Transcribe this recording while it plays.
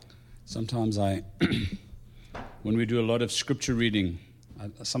Sometimes when we do a lot of scripture reading,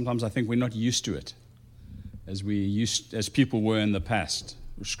 sometimes I think we're not used to it as people were in the past.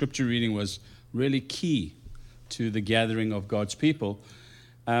 Scripture reading was really key to the gathering of God's people,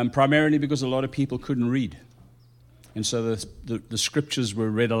 primarily because a lot of people couldn't read. And so the scriptures were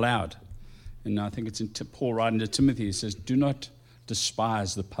read aloud. And I think it's in Paul writing to Timothy, he says, do not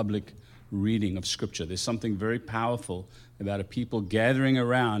despise the public reading of Scripture. There's something very powerful about a people gathering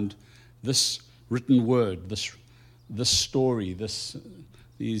around this written word, this story,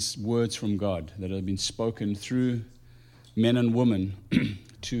 these words from God that have been spoken through men and women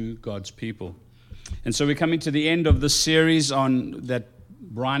to God's people. And so we're coming to the end of this series on that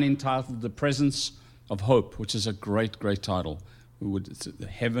Brian entitled The Presence of Hope, which is a great, great title. It's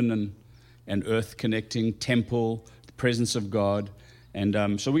heaven and earth connecting, temple, the presence of God.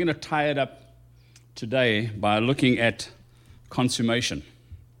 And so we're going to tie it up today by looking at consummation.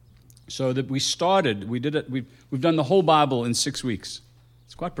 So that we've done the whole Bible in 6 weeks.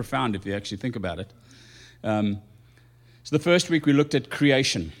 It's quite profound if you actually think about it. So the first week we looked at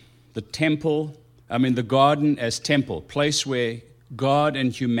creation, the garden as temple, place where God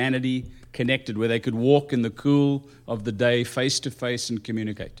and humanity connected, where they could walk in the cool of the day face to face and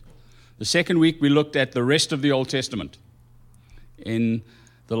communicate. The second week we looked at the rest of the Old Testament in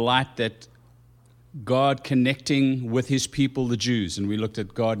the light that God connecting with his people, the Jews, and we looked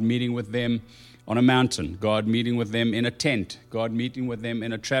at God meeting with them on a mountain, God meeting with them in a tent, God meeting with them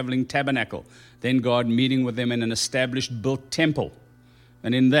in a traveling tabernacle, then God meeting with them in an established, built temple.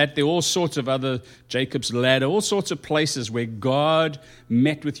 And in that, there are all sorts of other, Jacob's ladder, all sorts of places where God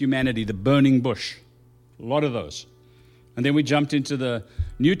met with humanity, the burning bush, a lot of those. And then we jumped into the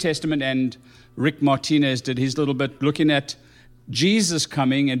New Testament, and Rick Martinez did his little bit looking at Jesus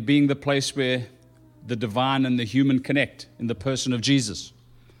coming and being the place where the divine and the human connect in the person of Jesus.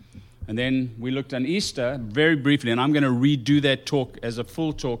 And then we looked on Easter very briefly, and I'm going to redo that talk as a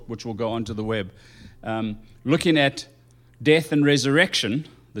full talk, which will go onto the web, looking at death and resurrection,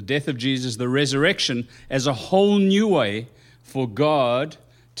 the death of Jesus, the resurrection, as a whole new way for God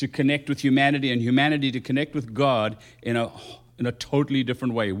to connect with humanity and humanity to connect with God in a totally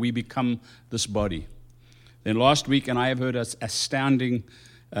different way. We become this body. Then last week, and I have heard astounding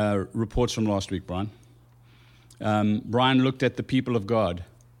reports from last week, Brian. Brian looked at the people of God,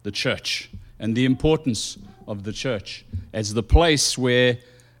 the church, and the importance of the church as the place where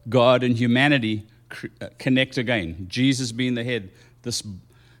God and humanity connect again. Jesus being the head,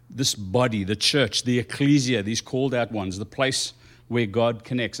 this body, the church, the ecclesia, these called out ones, the place where God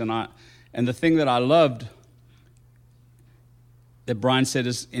connects. And the thing that I loved that Brian said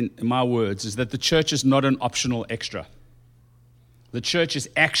is, in my words, is that the church is not an optional extra. The church is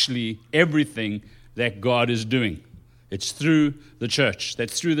actually everything that God is doing. It's through the church.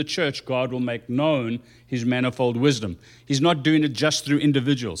 That through the church, God will make known his manifold wisdom. He's not doing it just through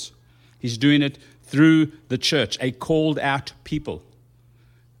individuals. He's doing it through the church, a called out people.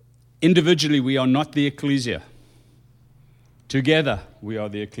 Individually, we are not the ecclesia. Together, we are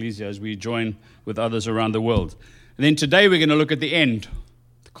the ecclesia as we join with others around the world. And then today, we're going to look at the end.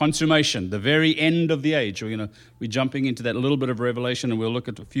 Consummation, the very end of the age. We're jumping into that little bit of Revelation, and we'll look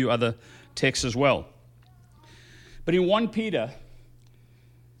at a few other texts as well. But in 1 Peter,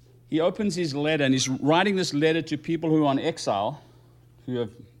 he opens his letter, and he's writing this letter to people who are on exile, who have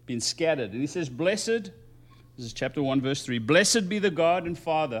been scattered. And he says, Blessed, this is chapter 1, verse 3, Blessed be the God and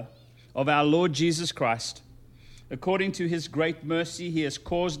Father of our Lord Jesus Christ. According to his great mercy, he has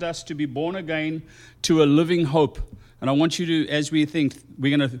caused us to be born again to a living hope. And I want you to, as we think,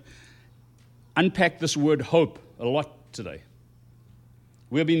 we're going to unpack this word hope a lot today.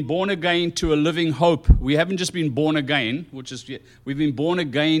 We've been born again to a living hope. We haven't just been born again, we've been born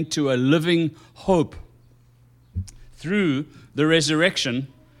again to a living hope through the resurrection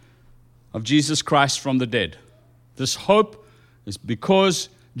of Jesus Christ from the dead. This hope is because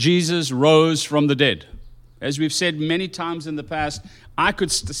Jesus rose from the dead. As we've said many times in the past, I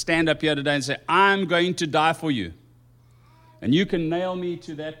could stand up here today and say, I'm going to die for you. And you can nail me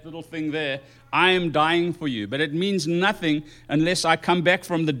to that little thing there. I am dying for you. But it means nothing unless I come back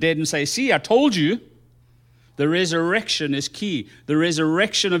from the dead and say, see, I told you. The resurrection is key. The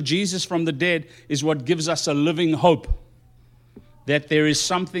resurrection of Jesus from the dead is what gives us a living hope. That there is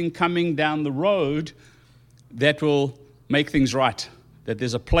something coming down the road that will make things right. That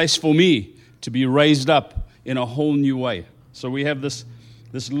there's a place for me to be raised up in a whole new way. So we have this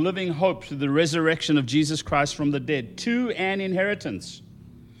living hope through the resurrection of Jesus Christ from the dead to an inheritance.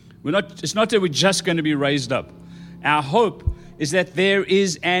 It's not that we're just going to be raised up. Our hope is that there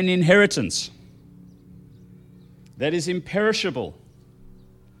is an inheritance that is imperishable,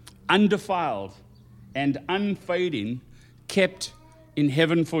 undefiled and unfading, kept in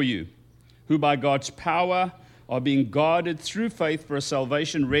heaven for you, who by God's power are being guarded through faith for a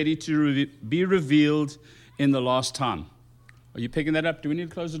salvation ready to be revealed in the last time. Are you picking that up? Do we need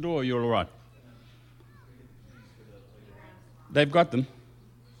to close the door, or you're all right? They've got them.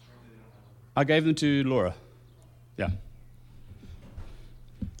 I gave them to Laura. Yeah.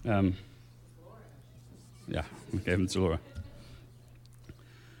 Yeah, I gave them to Laura.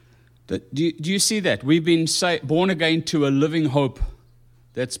 Do you see that? We've been born again to a living hope.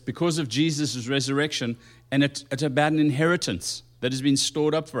 That's because of Jesus' resurrection, and it's about an inheritance that has been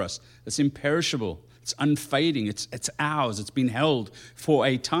stored up for us. It's imperishable. It's unfading. It's ours. It's been held for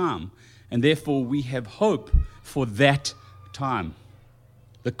a time, and therefore we have hope for that time.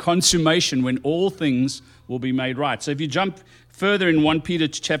 The consummation when all things will be made right. So if you jump further in 1 Peter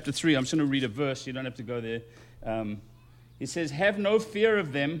chapter 3, I'm just going to read a verse. You don't have to go there. It says, "Have no fear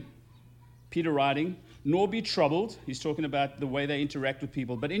of them," Peter writing, "nor be troubled." He's talking about the way they interact with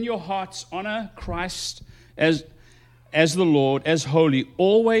people. "But in your hearts honor Christ as the Lord, as holy,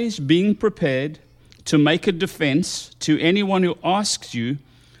 always being prepared to make a defense to anyone who asks you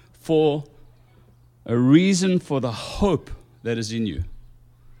for a reason for the hope that is in you."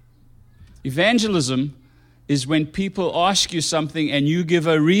 Evangelism is when people ask you something and you give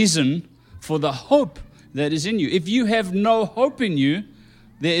a reason for the hope that is in you. If you have no hope in you,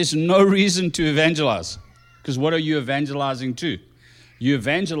 there is no reason to evangelize. Because what are you evangelizing to? You're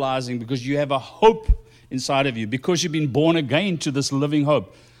evangelizing because you have a hope inside of you, because you've been born again to this living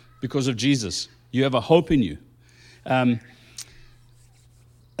hope because of Jesus. You have a hope in you. I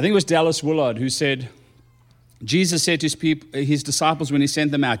think it was Dallas Willard who said, Jesus said to his disciples when he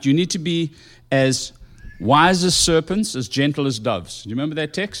sent them out, "You need to be as wise as serpents, as gentle as doves." Do you remember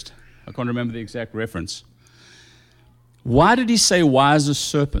that text? I can't remember the exact reference. Why did he say wise as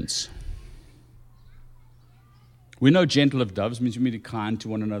serpents? We know gentle as doves means we be kind to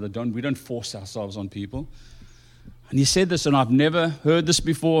one another. We don't force ourselves on people. And he said this, and I've never heard this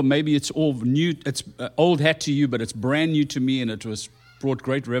before. Maybe it's all new. It's old hat to you, but it's brand new to me, and it was brought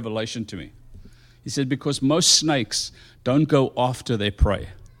great revelation to me. He said, because most snakes don't go after their prey.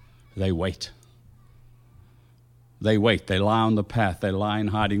 They wait. They wait. They lie on the path. They lie in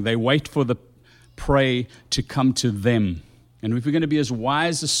hiding. They wait for the prey to come to them. And if we're going to be as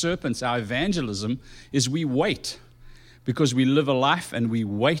wise as serpents, our evangelism is we wait, because we live a life and we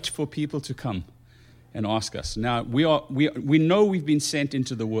wait for people to come and ask us. Now, we know we've been sent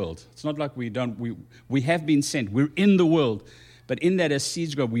into the world. It's not like we have been sent. We're in the world. But in that, as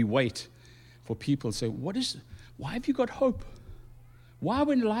seeds grow, we wait for people to say, why have you got hope? Why,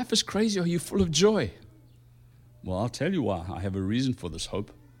 when life is crazy, are you full of joy? Well, I'll tell you why. I have a reason for this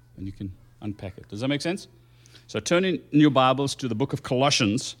hope, and you can unpack it. Does that make sense? So turn in your Bibles to the book of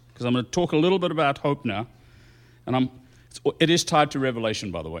Colossians, because I'm going to talk a little bit about hope now. And it is tied to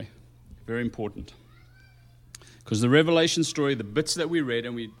Revelation, by the way. Very important. Because the Revelation story, the bits that we read,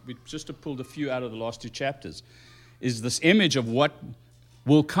 and we just have pulled a few out of the last two chapters, is this image of what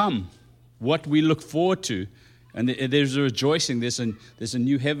will come, what we look forward to. And there's a rejoicing. There's a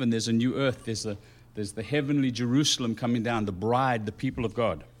new heaven. There's a new earth. There's the heavenly Jerusalem coming down, the bride, the people of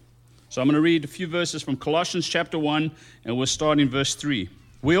God. So I'm going to read a few verses from Colossians chapter 1, and we'll start in verse 3.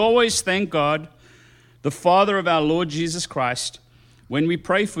 "We always thank God, the Father of our Lord Jesus Christ, when we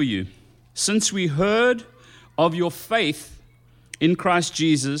pray for you, since we heard of your faith in Christ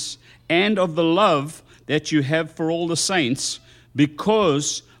Jesus and of the love that you have for all the saints,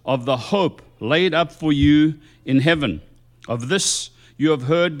 because of the hope laid up for you in heaven. Of this you have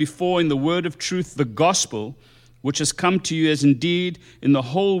heard before in the word of truth, the gospel, which has come to you, as indeed in the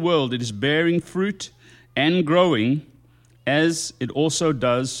whole world it is bearing fruit and growing, as it also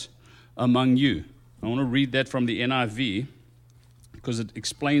does among you." I want to read that from the NIV, because it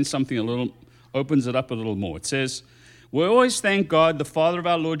explains something a little, opens it up a little more. It says, "We always thank God, the Father of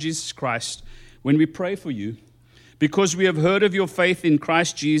our Lord Jesus Christ, when we pray for you, because we have heard of your faith in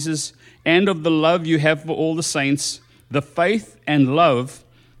Christ Jesus and of the love you have for all the saints, the faith and love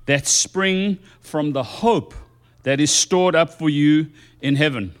that spring from the hope that is stored up for you in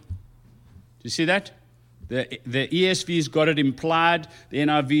heaven." Do you see that? The ESV's got it implied. The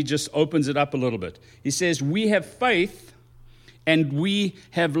NIV just opens it up a little bit. He says, we have faith and we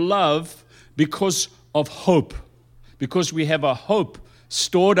have love because of hope. Because we have a hope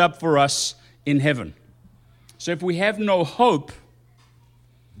stored up for us in heaven. So if we have no hope,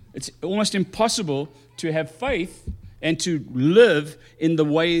 it's almost impossible to have faith and to live in the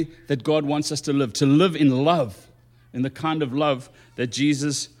way that God wants us to live in love, in the kind of love that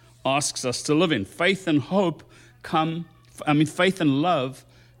Jesus asks us to live in. Faith and love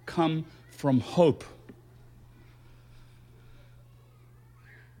come from hope.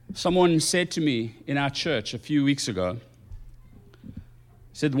 Someone said to me in our church a few weeks ago,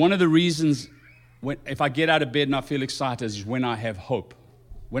 said one of the reasons if I get out of bed and I feel excited is when I have hope.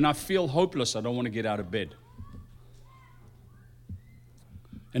 When I feel hopeless, I don't want to get out of bed.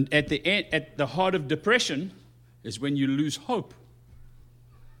 And at the heart of depression is when you lose hope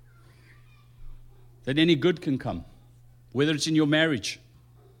that any good can come, whether it's in your marriage,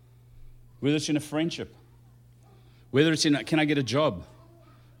 whether it's in a friendship, whether it's can I get a job?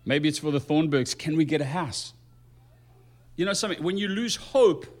 Maybe it's for the Thornbergs, can we get a house? You know something, when you lose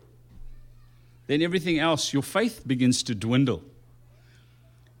hope, then everything else, your faith begins to dwindle.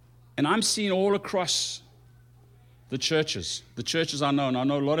 And I'm seeing all across the churches I know, and I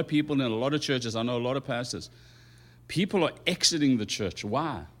know a lot of people in a lot of churches, I know a lot of pastors. People are exiting the church.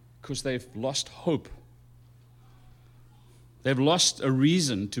 Why? Because they've lost hope. They've lost a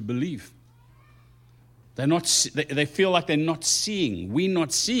reason to believe. They feel like they're not seeing. We're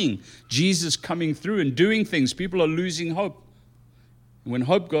not seeing Jesus coming through and doing things. People are losing hope. When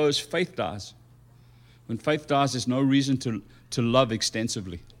hope goes, faith dies. When faith dies, there's no reason to love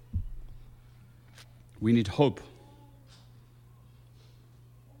extensively. We need hope.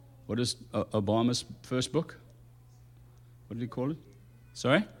 What is Obama's first book? What did he call it?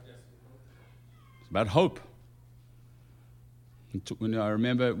 Sorry? It's about hope. When I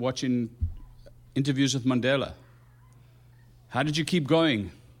remember watching interviews with Mandela. How did you keep going?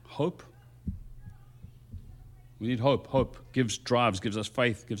 Hope. We need hope. Hope gives us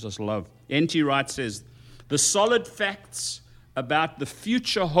faith, gives us love. N.T. Wright says, the solid facts about the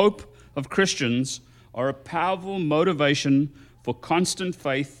future hope of Christians are a powerful motivation for constant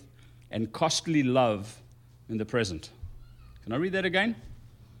faith and costly love in the present. Can I read that again?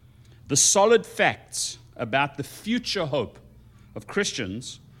 The solid facts about the future hope of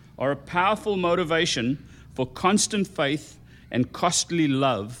Christians are a powerful motivation for constant faith and costly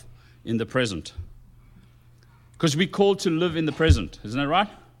love in the present. Because we're called to live in the present, isn't that right?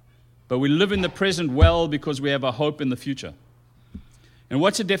 But we live in the present well because we have a hope in the future. And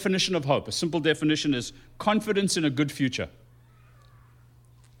what's a definition of hope? A simple definition is confidence in a good future.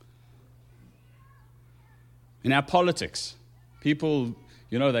 In our politics, people,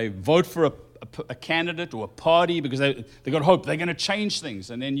 they vote for a candidate or a party because they got hope they're going to change things.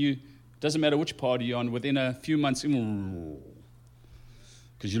 And then it doesn't matter which party you're on, within a few months, because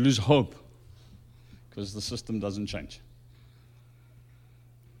you lose hope because the system doesn't change.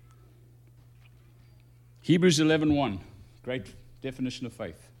 Hebrews 11:1, great definition of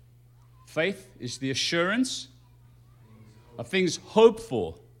faith. Faith is the assurance of things hoped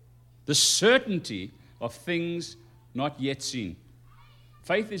for, the certainty of things not yet seen.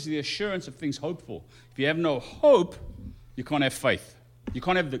 Faith is the assurance of things hoped for. If you have no hope, you can't have faith. You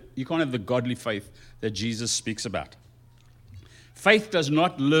can't have the godly faith that Jesus speaks about. Faith does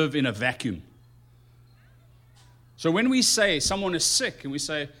not live in a vacuum. So when we say someone is sick and we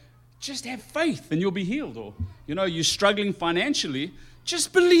say, just have faith and you'll be healed, or you're struggling financially,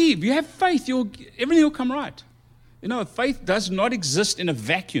 just believe. You have faith, everything will come right. Faith does not exist in a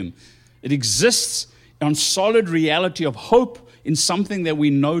vacuum. It exists on solid reality of hope in something that we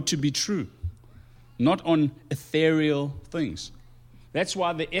know to be true, not on ethereal things. That's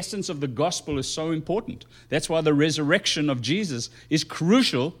why the essence of the gospel is so important. That's why the resurrection of Jesus is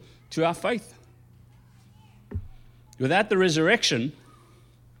crucial to our faith. Without the resurrection,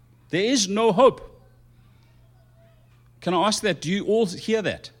 there is no hope. Can I ask that? Do you all hear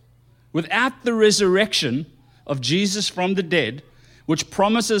that? Without the resurrection of Jesus from the dead, which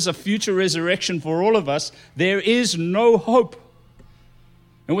promises a future resurrection for all of us, there is no hope.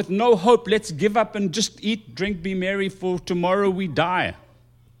 And with no hope, let's give up and just eat, drink, be merry, for tomorrow we die.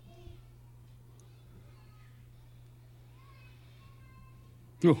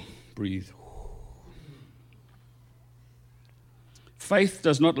 Oh, breathe. Faith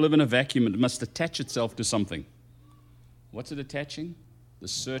does not live in a vacuum. It must attach itself to something. What's it attaching? The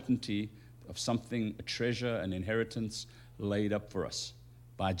certainty of something, a treasure, an inheritance laid up for us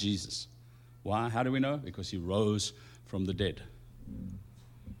by Jesus. Why? How do we know? Because he rose from the dead.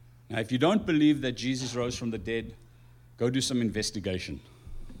 Now, if you don't believe that Jesus rose from the dead, go do some investigation.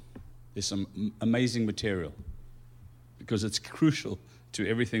 There's some amazing material because it's crucial to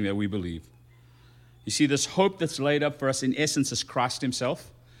everything that we believe. You see, this hope that's laid up for us, in essence, is Christ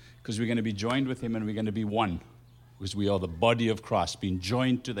himself, because we're going to be joined with him and we're going to be one, because we are the body of Christ, being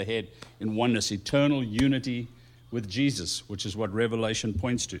joined to the head in oneness, eternal unity with Jesus, which is what Revelation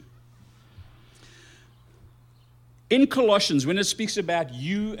points to. In Colossians, when it speaks about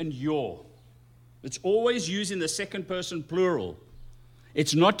you and your, it's always using the second person plural.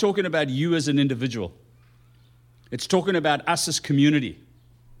 It's not talking about you as an individual. It's talking about us as community.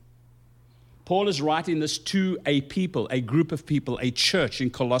 Paul is writing this to a people, a group of people, a church in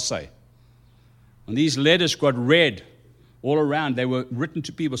Colossae. And these letters got read all around. They were written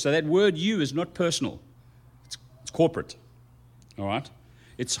to people. So that word you is not personal. It's corporate. All right?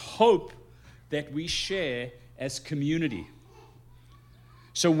 It's hope that we share as community.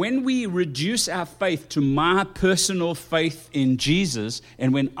 So when we reduce our faith to my personal faith in Jesus,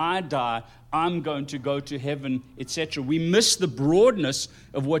 and when I die, I'm going to go to heaven, etc., we miss the broadness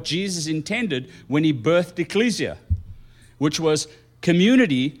of what Jesus intended when he birthed Ecclesia, which was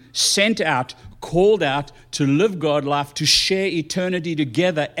community sent out, called out to live God life, to share eternity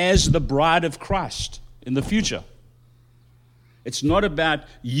together as the bride of Christ in the future. It's not about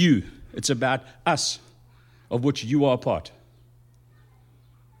you. It's about us, of which you are a part.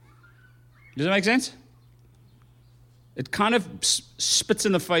 Does that make sense? It kind of spits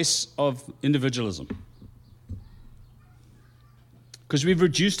in the face of individualism. Because we've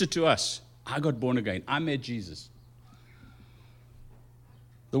reduced it to us. I got born again. I met Jesus.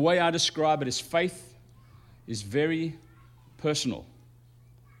 The way I describe it is faith is very personal,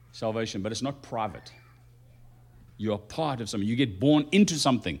 salvation, but it's not private. You are part of something. You get born into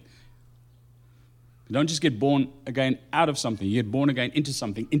something. You don't just get born again out of something. You get born again into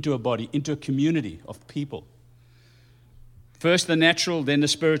something, into a body, into a community of people. First the natural, then the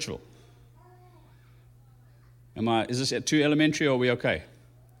spiritual. Is this too elementary or are we okay?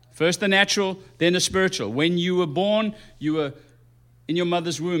 First the natural, then the spiritual. When you were born, you were in your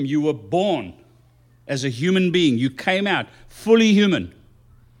mother's womb. You were born as a human being. You came out fully human.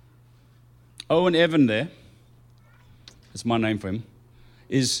 Owen Evan there, that's my name for him,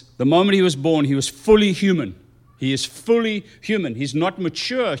 is the moment he was born, he was fully human. He is fully human. He's not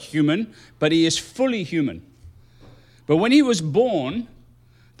mature human, but he is fully human. But when he was born,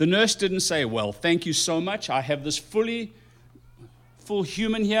 the nurse didn't say, well, thank you so much. I have this full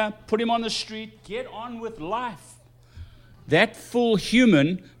human here. Put him on the street. Get on with life. That full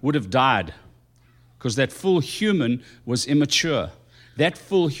human would have died because that full human was immature. That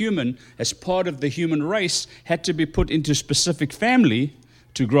full human, as part of the human race, had to be put into a specific family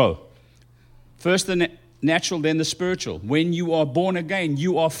to grow. First the natural, then the spiritual. When you are born again,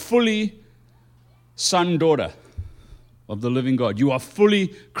 you are fully son, daughter of the living God. You are fully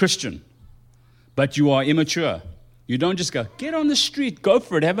Christian, but you are immature. You don't just go, get on the street, go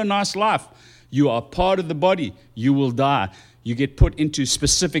for it, have a nice life. You are part of the body. You will die. You get put into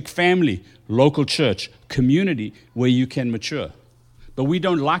specific family, local church, community where you can mature. But we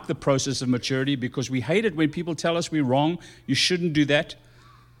don't like the process of maturity because we hate it when people tell us we're wrong. You shouldn't do that.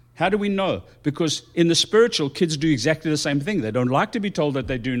 How do we know? Because in the spiritual, kids do exactly the same thing. They don't like to be told that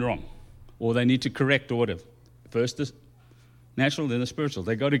they're doing wrong or they need to correct or whatever. First the natural, then the spiritual.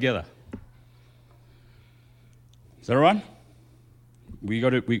 They go together. Is that all right? We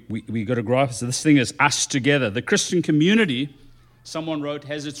got to grasp. So this thing is us together. The Christian community, someone wrote,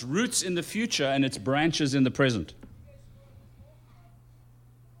 has its roots in the future and its branches in the present.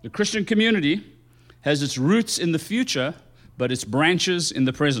 The Christian community has its roots in the future, but its branches in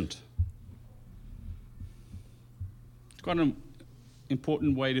the present. It's quite an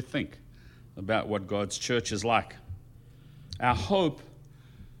important way to think about what God's church is like. Our hope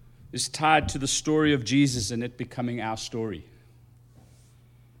is tied to the story of Jesus and it becoming our story.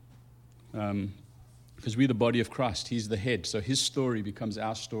 Because we're the body of Christ. He's the head. So his story becomes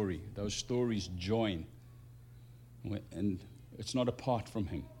our story. Those stories join. And it's not apart from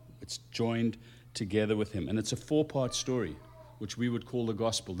him. It's joined together with him. And it's a 4-part story, which we would call the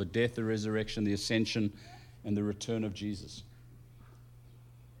gospel: the death, the resurrection, the ascension, and the return of Jesus.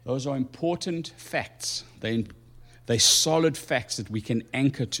 Those are important facts. They're solid facts that we can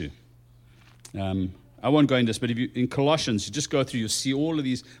anchor to. I won't go into this, but if you in Colossians, you just go through, you'll see all of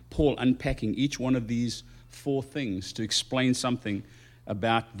these, Paul unpacking each one of these 4 things to explain something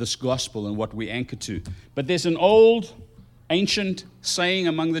about this gospel and what we anchor to. But there's an old, ancient saying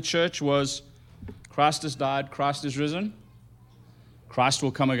among the church was, Christ has died, Christ is risen, Christ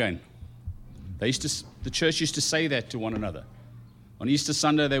will come again. The church used to say that to one another. On Easter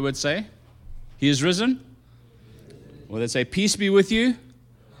Sunday, they would say, He is risen. Or they'd say, peace be with you.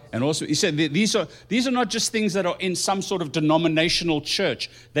 And also, he said, these are not just things that are in some sort of denominational church.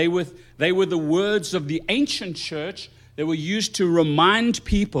 They were the words of the ancient church that were used to remind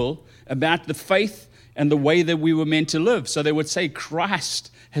people about the faith and the way that we were meant to live. So they would say,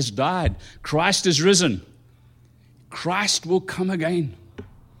 Christ has died. Christ is risen. Christ will come again.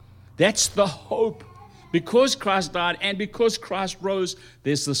 That's the hope. Because Christ died and because Christ rose,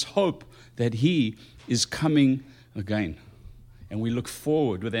 there's this hope that he is coming again. And we look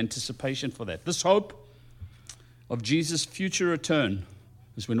forward with anticipation for that. This hope of Jesus' future return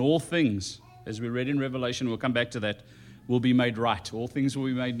is when all things, as we read in Revelation, we'll come back to that, will be made right. All things will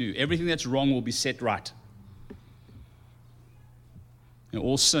be made new. Everything that's wrong will be set right. And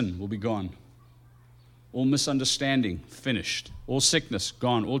all sin will be gone. All misunderstanding, finished. All sickness,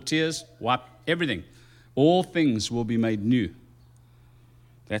 gone. All tears, wiped. Everything. All things will be made new.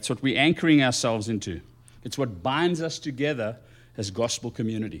 That's what we're anchoring ourselves into. It's what binds us together as gospel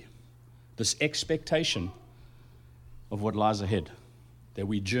community. This expectation of what lies ahead. That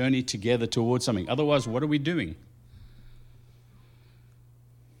we journey together towards something. Otherwise, what are we doing?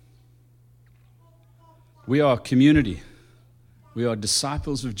 We are a community. We are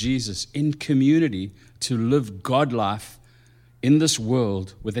disciples of Jesus in community to live God life in this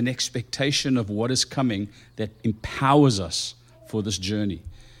world with an expectation of what is coming that empowers us for this journey.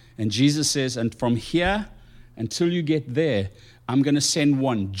 And Jesus says, and from here until you get there, I'm going to send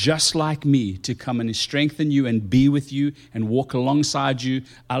one just like me to come and strengthen you and be with you and walk alongside you.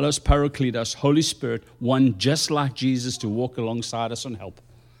 Allos Parakletos, Holy Spirit, one just like Jesus to walk alongside us and help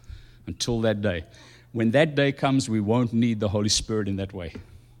until that day. When that day comes, we won't need the Holy Spirit in that way.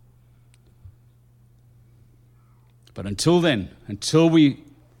 But until then, until we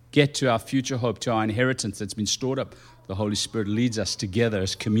get to our future hope, to our inheritance that's been stored up, the Holy Spirit leads us together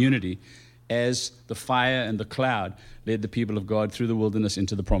as community, as the fire and the cloud led the people of God through the wilderness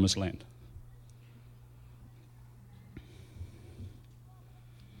into the promised land.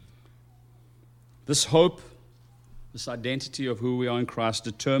 This hope, this identity of who we are in Christ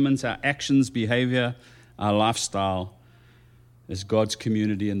determines our actions, behavior, our lifestyle as God's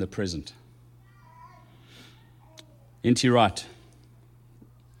community in the present. N.T. Wright,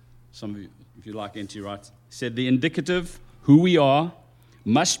 some of you, if you like N.T. Wright, said the indicative, who we are,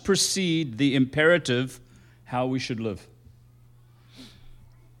 must precede the imperative, how we should live.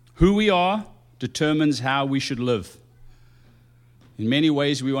 Who we are determines how we should live. In many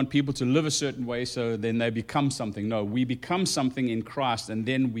ways, we want people to live a certain way so then they become something. No, we become something in Christ and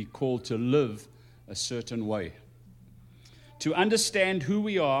then we call to live a certain way. To understand who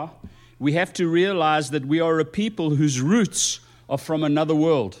we are, we have to realize that we are a people whose roots are from another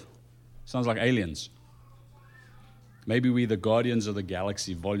world. Sounds like aliens. Maybe we're the Guardians of the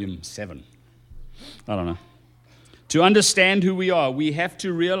Galaxy, Volume 7. I don't know. To understand who we are, we have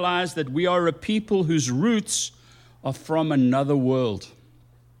to realize that we are a people whose roots are from another world.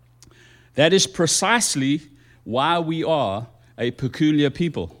 That is precisely why we are a peculiar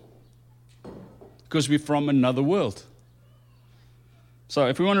people. Because we're from another world. So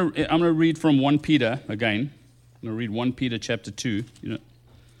if we want to, I'm going to read from 1 Peter again. I'm going to read 1 Peter chapter 2.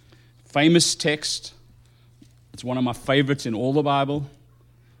 Famous text. It's one of my favorites in all the Bible.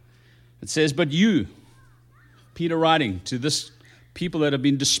 It says, but you, Peter writing to this people that have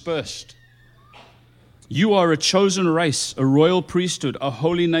been dispersed, you are a chosen race, a royal priesthood, a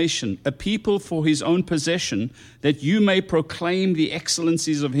holy nation, a people for his own possession, that you may proclaim the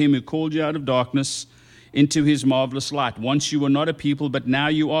excellencies of him who called you out of darkness into his marvelous light. Once you were not a people, but now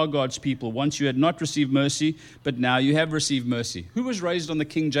you are God's people. Once you had not received mercy, but now you have received mercy. Who was raised on the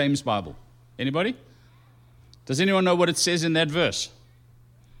King James Bible? Anybody? Does anyone know what it says in that verse?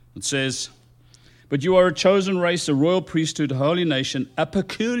 It says, but you are a chosen race, a royal priesthood, a holy nation, a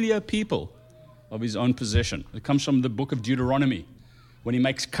peculiar people of his own possession. It comes from the book of Deuteronomy. When he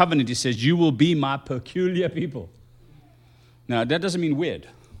makes covenant, he says, you will be my peculiar people. Now, that doesn't mean weird,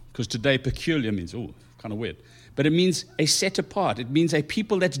 because today peculiar means, oh, kind of weird. But it means a set apart. It means a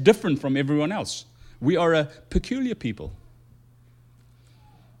people that's different from everyone else. We are a peculiar people.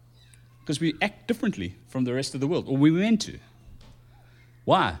 Because we act differently from the rest of the world, or we were meant to.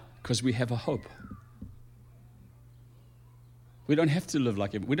 Why? Because we have a hope. We don't have to live like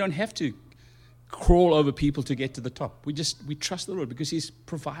everyone. We don't have to crawl over people to get to the top. We trust the Lord because he's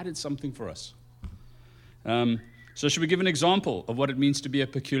provided something for us. So should we give an example of what it means to be a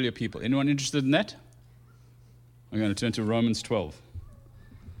peculiar people? Anyone interested in that? I'm going to turn to Romans 12.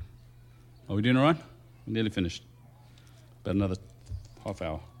 Are we doing all right? We're nearly finished. About another half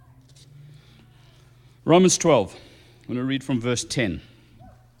hour. Romans 12. I'm going to read from verse 10.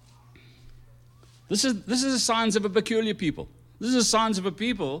 This is the signs of a peculiar people. This is the signs of a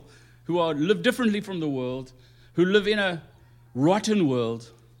people who live differently from the world, who live in a rotten world,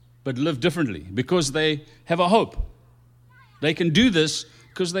 but live differently because they have a hope. They can do this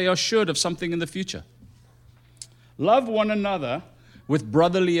because they are assured of something in the future. Love one another with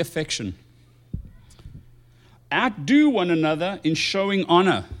brotherly affection. Outdo one another in showing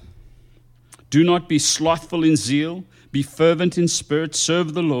honor. Do not be slothful in zeal. Be fervent in spirit.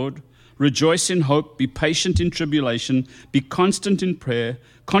 Serve the Lord. rejoice in hope, be patient in tribulation, be constant in prayer,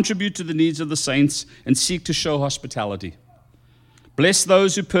 contribute to the needs of the saints, and seek to show hospitality. Bless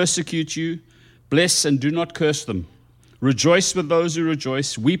those who persecute you, bless and do not curse them. Rejoice with those who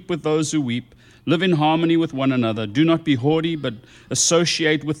rejoice, weep with those who weep. Live in harmony with one another. Do not be haughty, but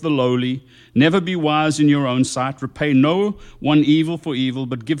associate with the lowly. Never be wise in your own sight. Repay no one evil for evil,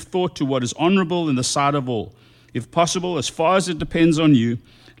 but give thought to what is honorable in the sight of all. If possible, as far as it depends on you,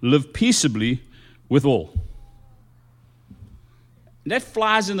 live peaceably with all. That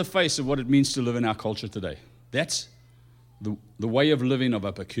flies in the face of what it means to live in our culture today. That's the way of living of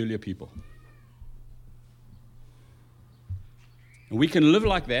a peculiar people. And we can live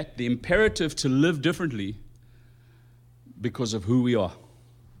like that, the imperative to live differently because of who we are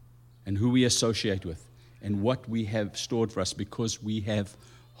and who we associate with and what we have stored for us, because we have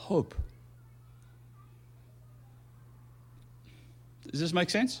hope. Does this make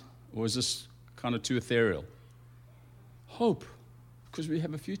sense? Or is this kind of too ethereal? Hope, because we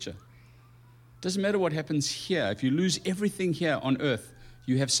have a future. Doesn't matter what happens here. If you lose everything here on earth,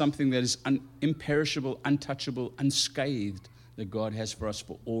 you have something that is imperishable, untouchable, unscathed, that God has for us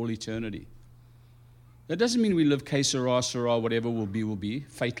for all eternity. That doesn't mean we live que sera, sera, whatever will be,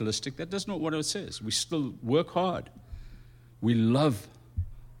 fatalistic. That does not what it says. We still work hard. We love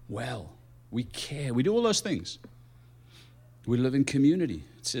well. We care. We do all those things. We live in community.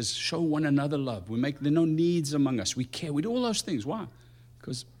 It says, show one another love. There are no needs among us. We care. We do all those things. Why?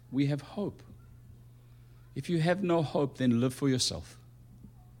 Because we have hope. If you have no hope, then live for yourself.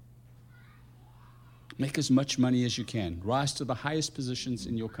 Make as much money as you can. Rise to the highest positions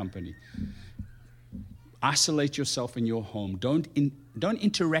in your company. Isolate yourself in your home. Don't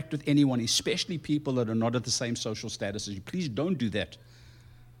interact with anyone, especially people that are not at the same social status as you. Please don't do that.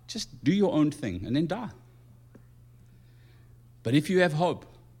 Just do your own thing and then die. But if you have hope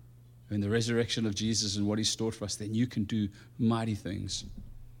in the resurrection of Jesus and what He stored for us, then you can do mighty things.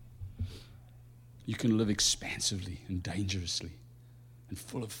 You can live expansively and dangerously and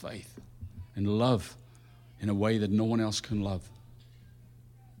full of faith and love in a way that no one else can love,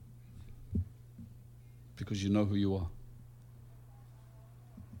 because you know who you are.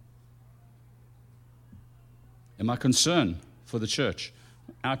 And my concern for the church,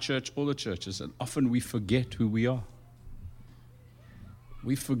 our church, all the churches, that often we forget who we are.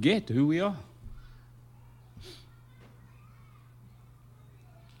 We forget who we are.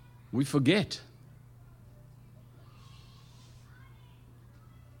 We forget.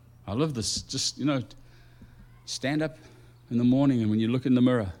 I love this. Just, stand up in the morning, and when you look in the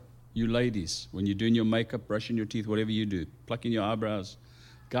mirror, you ladies, when you're doing your makeup, brushing your teeth, whatever you do, plucking your eyebrows.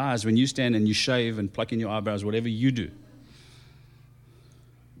 Guys, when you stand and you shave and pluck in your eyebrows, whatever you do,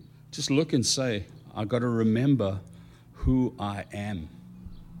 just look and say, I've got to remember who I am.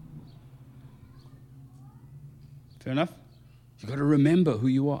 Fair enough? You've got to remember who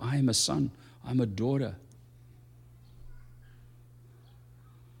you are. I am a son. I'm a daughter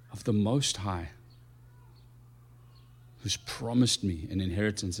of the Most High, who's promised me an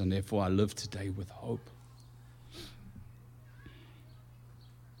inheritance, and therefore I live today with hope.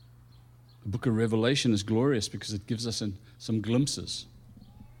 The book of Revelation is glorious because it gives us some glimpses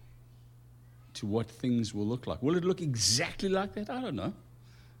to what things will look like. Will it look exactly like that? I don't know.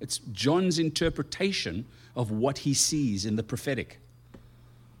 It's John's interpretation of what he sees in the prophetic.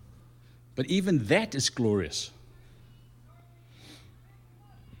 But even that is glorious.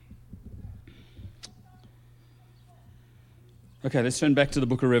 Okay, let's turn back to the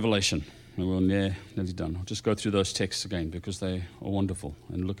book of Revelation. We're nearly done. I'll just go through those texts again because they are wonderful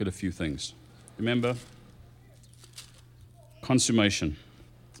and look at a few things. Remember, consummation.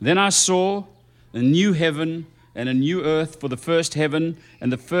 Then I saw a new heaven and a new earth, for the first heaven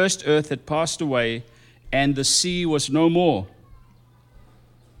and the first earth had passed away, and the sea was no more.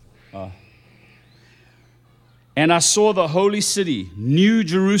 And I saw the holy city, New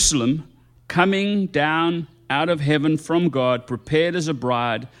Jerusalem, coming down out of heaven from God, prepared as a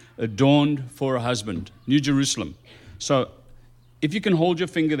bride, adorned for a husband. New Jerusalem. So if you can hold your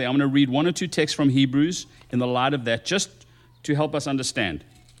finger there, I'm going to read one or two texts from Hebrews in the light of that, just to help us understand.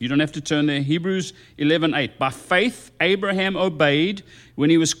 You don't have to turn there. Hebrews 11:8. By faith, Abraham obeyed when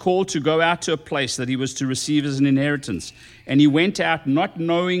he was called to go out to a place that he was to receive as an inheritance. And he went out not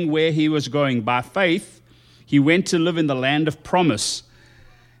knowing where he was going. By faith, he went to live in the land of promise,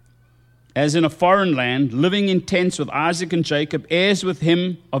 as in a foreign land, living in tents with Isaac and Jacob, heirs with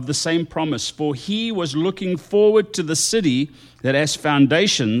him of the same promise. For he was looking forward to the city that has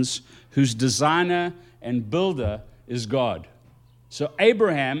foundations, whose designer and builder is God. So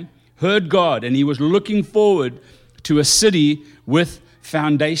Abraham heard God, and he was looking forward to a city with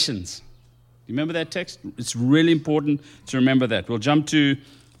foundations. You remember that text? It's really important to remember that. We'll jump to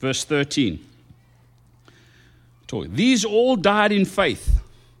verse 13. These all died in faith,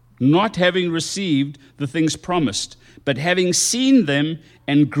 not having received the things promised, but having seen them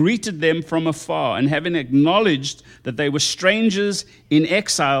and greeted them from afar, and having acknowledged that they were strangers in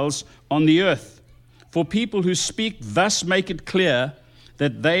exiles on the earth. For people who speak thus make it clear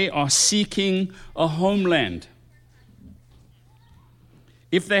that they are seeking a homeland.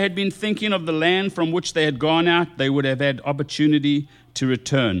 If they had been thinking of the land from which they had gone out, they would have had opportunity to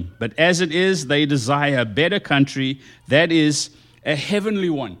return. But as it is, they desire a better country, that is, a heavenly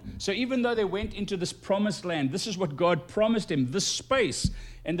one. So even though they went into this promised land, this is what God promised him, this space.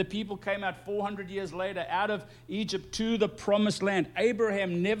 And the people came out 400 years later out of Egypt to the promised land.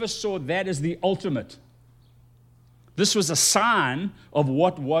 Abraham never saw that as the ultimate. This was a sign of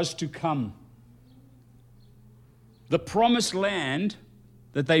what was to come. The promised land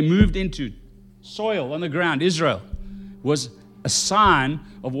that they moved into, soil on the ground, Israel, was a sign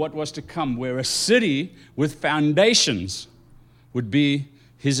of what was to come, where a city with foundations would be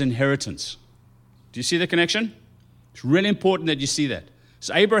his inheritance. Do you see the connection? It's really important that you see that.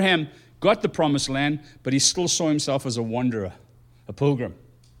 So Abraham got the promised land, but he still saw himself as a wanderer, a pilgrim.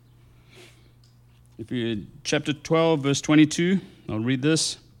 If you chapter 12, verse 22, I'll read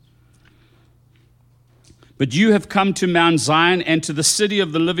this. But you have come to Mount Zion and to the city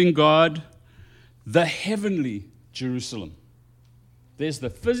of the living God, the heavenly Jerusalem. There's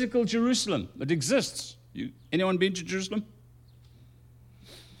the physical Jerusalem that exists. Anyone been to Jerusalem?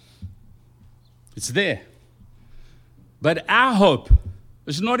 It's there. But our hope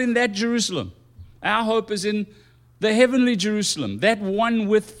is not in that Jerusalem. Our hope is in the heavenly Jerusalem, that one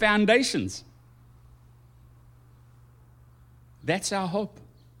with foundations. That's our hope.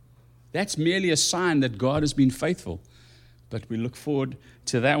 That's merely a sign that God has been faithful. But we look forward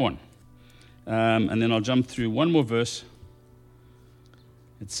to that one. And then I'll jump through one more verse.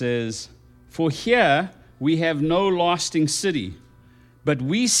 It says, for here we have no lasting city, but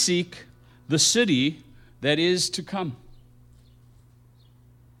we seek the city that is to come.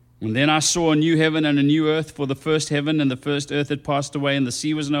 And then I saw a new heaven and a new earth, for the first heaven and the first earth had passed away, and the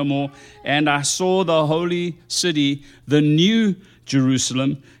sea was no more. And I saw the holy city, the new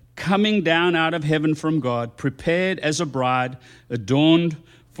Jerusalem, coming down out of heaven from God, prepared as a bride, adorned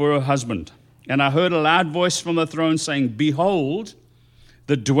for her husband. And I heard a loud voice from the throne saying, behold,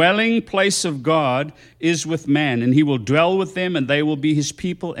 the dwelling place of God is with man, and he will dwell with them, and they will be his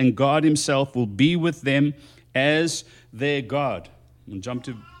people, and God himself will be with them as their God. And jump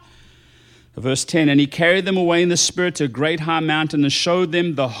to verse 10. And he carried them away in the spirit to a great high mountain, and showed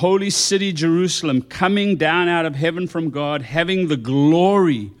them the holy city Jerusalem, coming down out of heaven from God, having the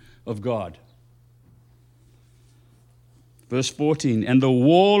glory of God. Verse 14. And the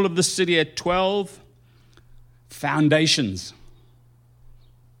wall of the city had 12 foundations.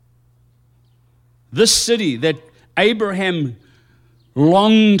 This city that Abraham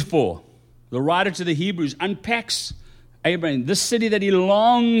longed for, the writer to the Hebrews unpacks Abraham, this city that he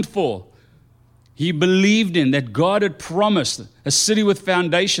longed for, he believed in, that God had promised, a city with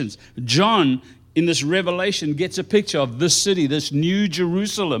foundations. John, in this revelation, gets a picture of this city, this new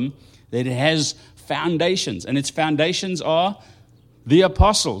Jerusalem, that has foundations. And its foundations are the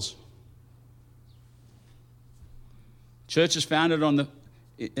apostles. Church is founded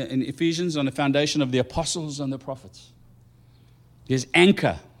in Ephesians on the foundation of the apostles and the prophets. There's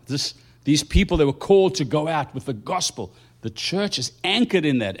anchor. These people that were called to go out with the gospel. The church is anchored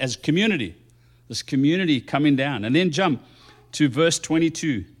in that as community. This community coming down. And then jump to verse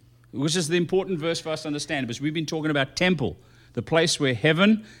 22, which is the important verse for us to understand, because we've been talking about temple, the place where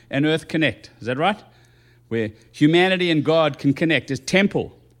heaven and earth connect. Is that right? Where humanity and God can connect is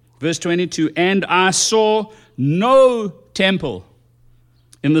temple. Verse 22, and I saw no temple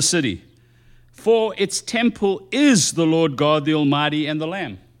in the city, for its temple is the Lord God, the Almighty, and the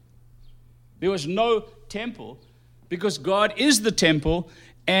Lamb. There was no temple because God is the temple,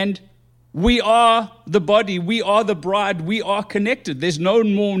 and we are the body, we are the bride, we are connected. There's no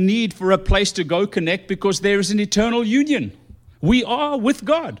more need for a place to go connect because there is an eternal union. We are with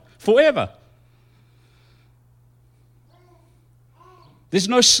God forever. There's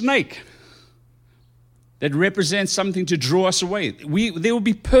no snake that represents something to draw us away. There will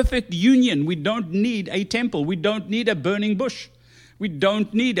be perfect union. We don't need a temple. We don't need a burning bush. We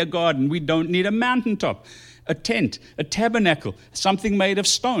don't need a garden. We don't need a mountaintop, a tent, a tabernacle, something made of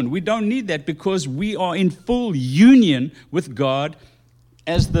stone. We don't need that because we are in full union with God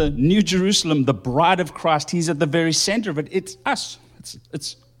as the New Jerusalem, the bride of Christ. He's at the very center of it. It's us.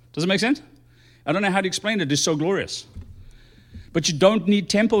 Does it make sense? I don't know how to explain it. It's so glorious. But you don't need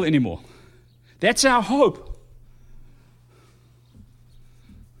temple anymore. That's our hope.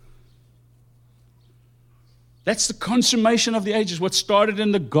 That's the consummation of the ages. What started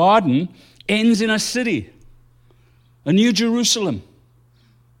in the garden ends in a city, a new Jerusalem.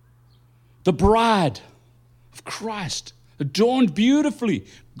 The bride of Christ, adorned beautifully,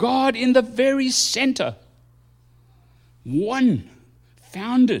 God in the very center. One,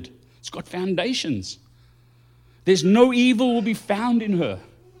 founded. It's got foundations. There's no evil will be found in her.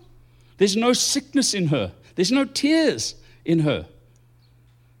 There's no sickness in her. There's no tears in her.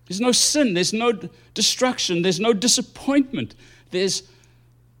 There's no sin. There's no destruction. There's no disappointment. There's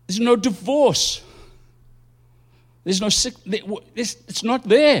no divorce. There's no sick. It's not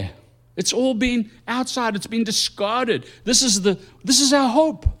there. It's all been outside. It's been discarded. This is our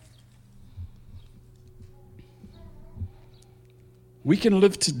hope. We can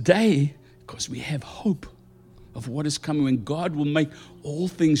live today because we have hope of what is coming, when God will make all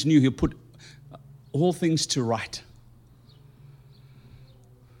things new. He'll put all things to right.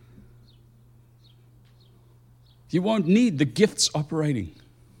 You won't need the gifts operating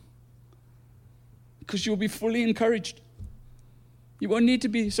because you'll be fully encouraged. You won't need to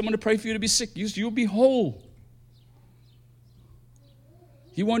be someone to pray for you to be sick. You'll be whole.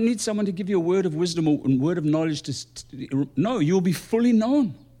 You won't need someone to give you a word of wisdom or a word of knowledge. No, you'll be fully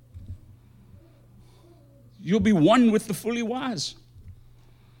known. You'll be one with the fully wise.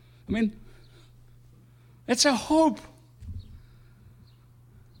 I mean, that's our hope.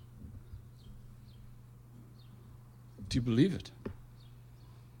 Do you believe it?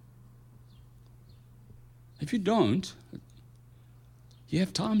 If you don't, you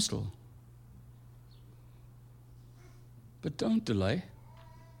have time still. But don't delay.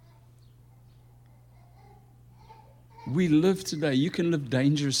 We live today. You can live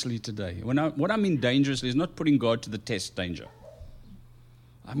dangerously today. What I mean dangerously is not putting God to the test danger.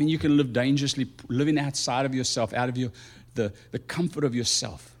 I mean you can live dangerously, living outside of yourself, out of the comfort of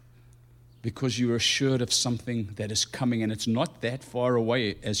yourself, because you're assured of something that is coming, and it's not that far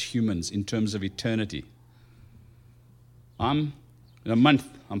away as humans in terms of eternity. In a month,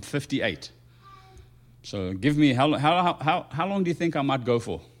 I'm 58. So give me, how long do you think I might go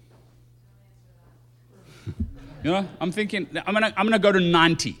for? You know, I'm thinking, I'm gonna go to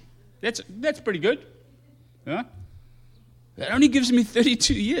 90. That's pretty good. Yeah? That only gives me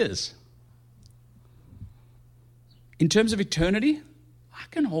 32 years. In terms of eternity, I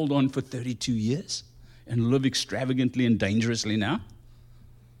can hold on for 32 years and live extravagantly and dangerously now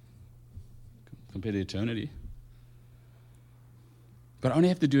compared to eternity. But I only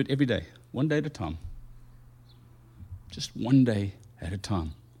have to do it every day, one day at a time. Just one day at a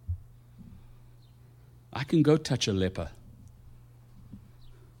time. I can go touch a leper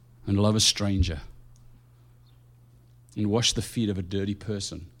and love a stranger and wash the feet of a dirty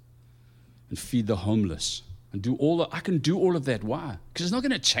person and feed the homeless and I can do all of that. Why? Because it's not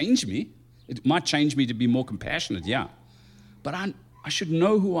going to change me. It might change me to be more compassionate, yeah. But I should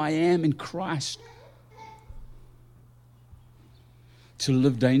know who I am in Christ. To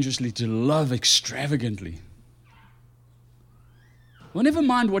live dangerously, to love extravagantly. Well, never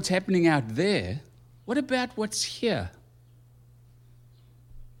mind what's happening out there. What about what's here?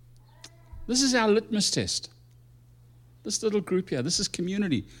 This is our litmus test. This little group here, this is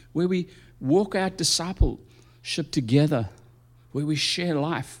community, where we walk out discipleship together, where we share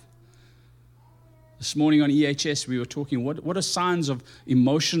life. This morning on EHS, we were talking, what are signs of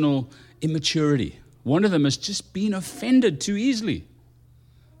emotional immaturity? One of them is just being offended too easily.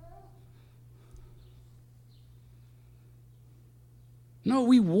 No,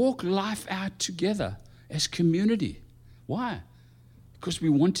 we walk life out together as community. Why? Because we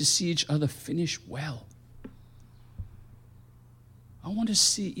want to see each other finish well. I want to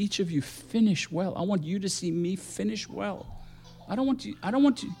see each of you finish well. I want you to see me finish well. I don't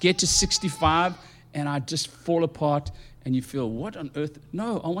want to get to 65 and I just fall apart and you feel, what on earth?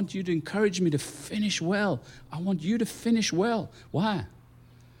 No, I want you to encourage me to finish well. I want you to finish well. Why?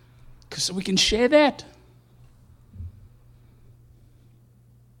 Because we can share that.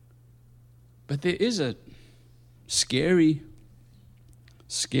 But there is a scary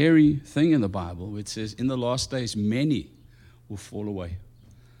thing in the Bible which says, in the last days, many will fall away.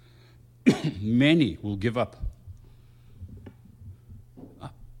 Many will give up.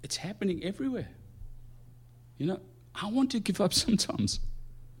 It's happening everywhere. You know, I want to give up sometimes.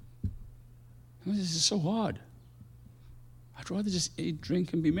 This is so hard. I'd rather just eat,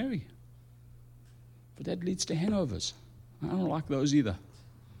 drink, and be merry. But that leads to hangovers. I don't like those either.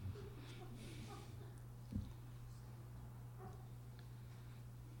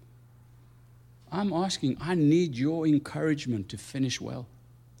 I'm asking, I need your encouragement to finish well.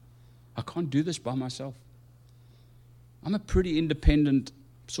 I can't do this by myself. I'm a pretty independent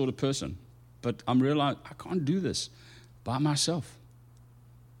sort of person, but I'm realizing I can't do this by myself.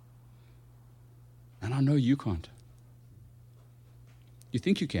 And I know you can't. You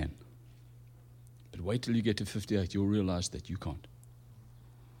think you can. But wait till you get to 58, you'll realize that you can't.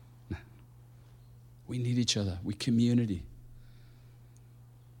 No. We need each other. We're community.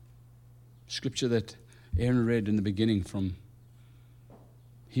 Scripture that Aaron read in the beginning from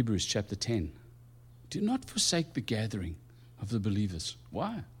Hebrews chapter 10. Do not forsake the gathering of the believers.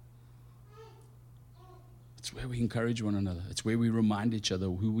 Why? It's where we encourage one another. It's where we remind each other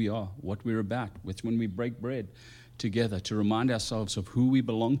who we are, what we're about. It's when we break bread together to remind ourselves of who we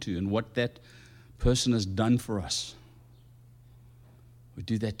belong to and what that person has done for us. We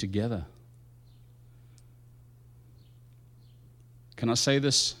do that together. Can I say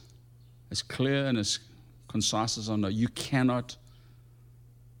this as clear and as concise as I know? You cannot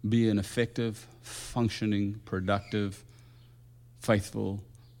be an effective, functioning, productive, faithful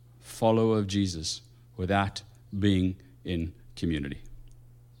follower of Jesus without being in community.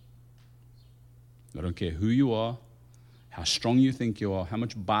 I don't care who you are, how strong you think you are, how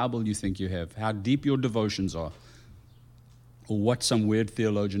much Bible you think you have, how deep your devotions are, or what some weird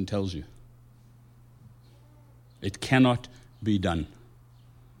theologian tells you. It cannot be done.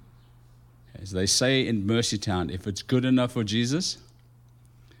 As they say in Mercytown, if it's good enough for Jesus,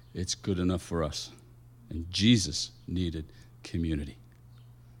 it's good enough for us. And Jesus needed community.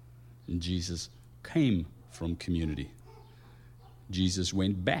 And Jesus came from community. Jesus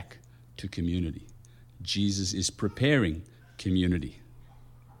went back to community. Jesus is preparing community.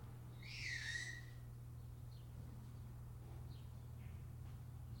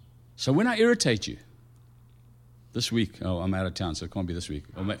 So when I irritate you this week, I'm out of town, so it can't be this week.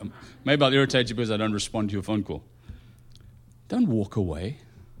 Or maybe I'll irritate you because I don't respond to your phone call. Don't walk away.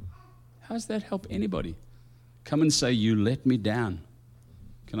 How does that help anybody? Come and say, you let me down.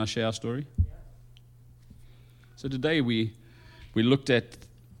 Can I share our story? So today we looked at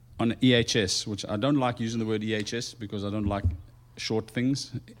on EHS, which I don't like using the word EHS because I don't like short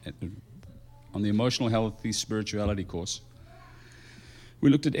things. On the Emotional Healthy Spirituality course, we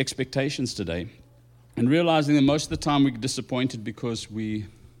looked at expectations today and realizing that most of the time we're disappointed because we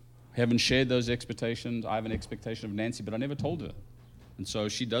haven't shared those expectations. I have an expectation of Nancy, but I never told her. And so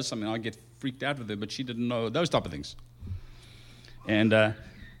she does something, I get freaked out with her, but she didn't know those type of things. And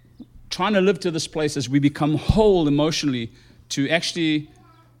trying to live to this place as we become whole emotionally to actually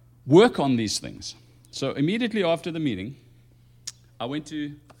work on these things. So immediately after the meeting, I went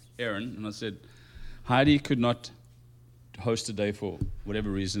to Aaron and I said, Heidi could not host today for whatever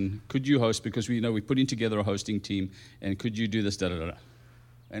reason. Could you host? Because we know we're putting together a hosting team, and could you do this, da-da-da-da.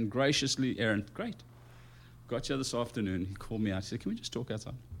 And graciously, Aaron, great. Got you this afternoon. He called me out. He said, can we just talk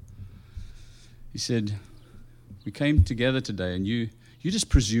outside? He said, we came together today and you just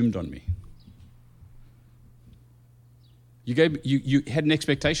presumed on me. You had an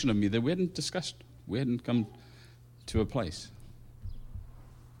expectation of me that we hadn't discussed. We hadn't come to a place.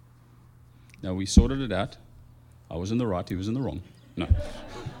 Now, we sorted it out. I was in the right, he was in the wrong. No.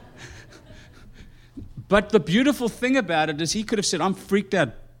 But the beautiful thing about it is he could have said, I'm freaked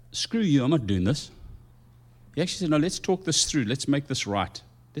out. Screw you, I'm not doing this. He actually said, no, let's talk this through. Let's make this right.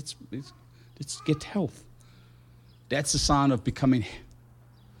 Let's get health. That's a sign of becoming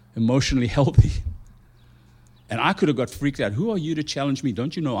emotionally healthy. And I could have got freaked out. Who are you to challenge me?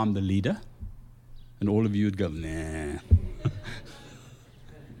 Don't you know I'm the leader? And all of you would go, nah.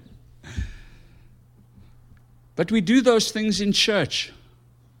 But we do those things in church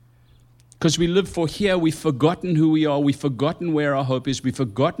because we live for here. We've forgotten who we are. We've forgotten where our hope is. We've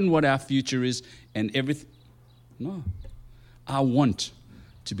forgotten what our future is and everything. No. I want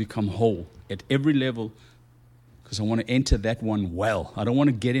to become whole at every level because I want to enter that one well. I don't want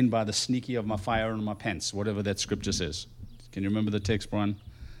to get in by the sneaky of my fire on my pants, whatever that scripture says. Can you remember the text, Brian?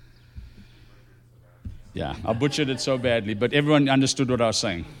 Yeah, I butchered it so badly, but everyone understood what I was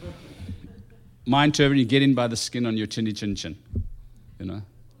saying. My interpretation, you get in by the skin on your chinny chin chin. You know?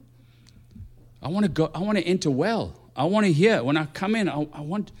 I want to enter well. I want to hear. When I come in, I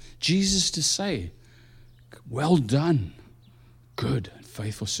want Jesus to say, well done, good and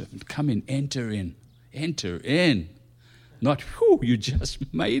faithful servant. Come in, enter in. Enter in. Not, whew, you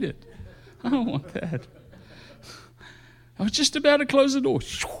just made it. I don't want that. I was just about to close the door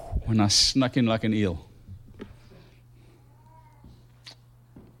when I snuck in like an eel.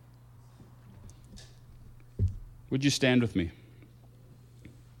 Would you stand with me?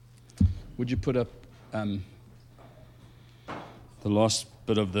 Would you put up the last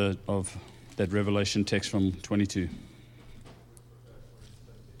bit of that Revelation text from 22?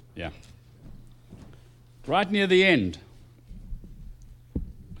 Yeah. right near the end.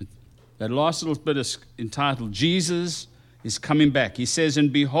 That last little bit is entitled, Jesus is coming back. He says,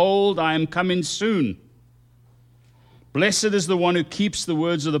 and behold, I am coming soon. Blessed is the one who keeps the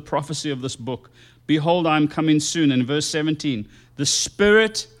words of the prophecy of this book. Behold, I am coming soon. In verse 17, the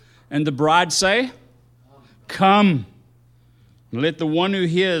Spirit and the bride say, come. And let the one who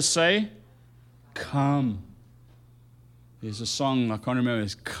hears say, come. There's a song, I can't remember,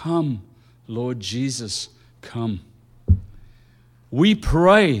 it's Come, Lord Jesus, come. We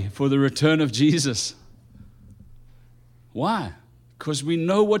pray for the return of Jesus. Why? Because we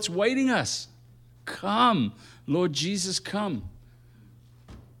know what's waiting us. Come, Lord Jesus, come.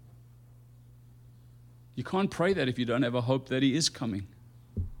 You can't pray that if you don't have a hope that He is coming.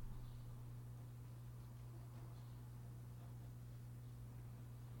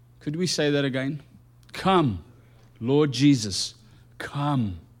 Could we say that again? Come, Lord Jesus,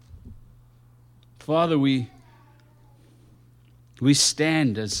 come. Father, we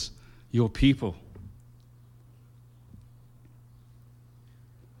stand as your people.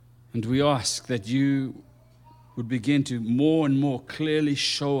 And we ask that you would begin to more and more clearly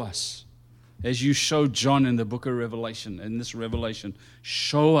show us, as you showed John in the book of Revelation, in this Revelation,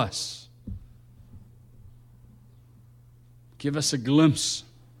 show us. Give us a glimpse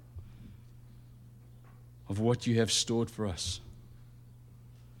of what you have stored for us.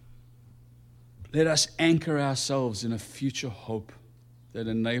 Let us anchor ourselves in a future hope that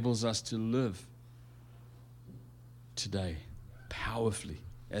enables us to live today powerfully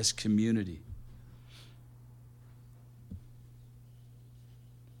as community.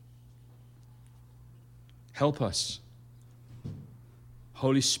 Help us,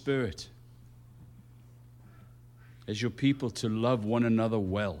 Holy Spirit, as your people, to love one another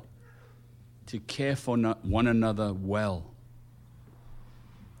well, to care for one another well,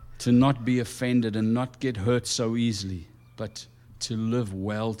 to not be offended and not get hurt so easily, but to live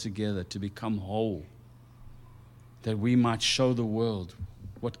well together, to become whole, that we might show the world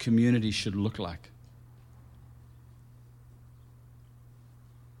what community should look like.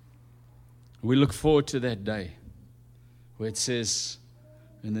 We look forward to that day where it says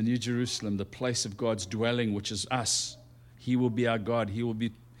in the New Jerusalem, the place of God's dwelling, which is us. He will be our God.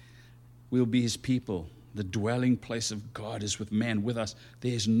 We'll be His people. The dwelling place of God is with man, with us.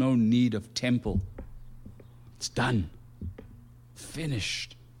 There is no need of temple. It's done.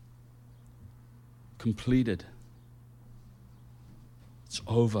 Finished. Completed. It's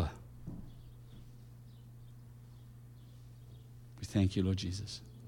over. We thank you, Lord Jesus.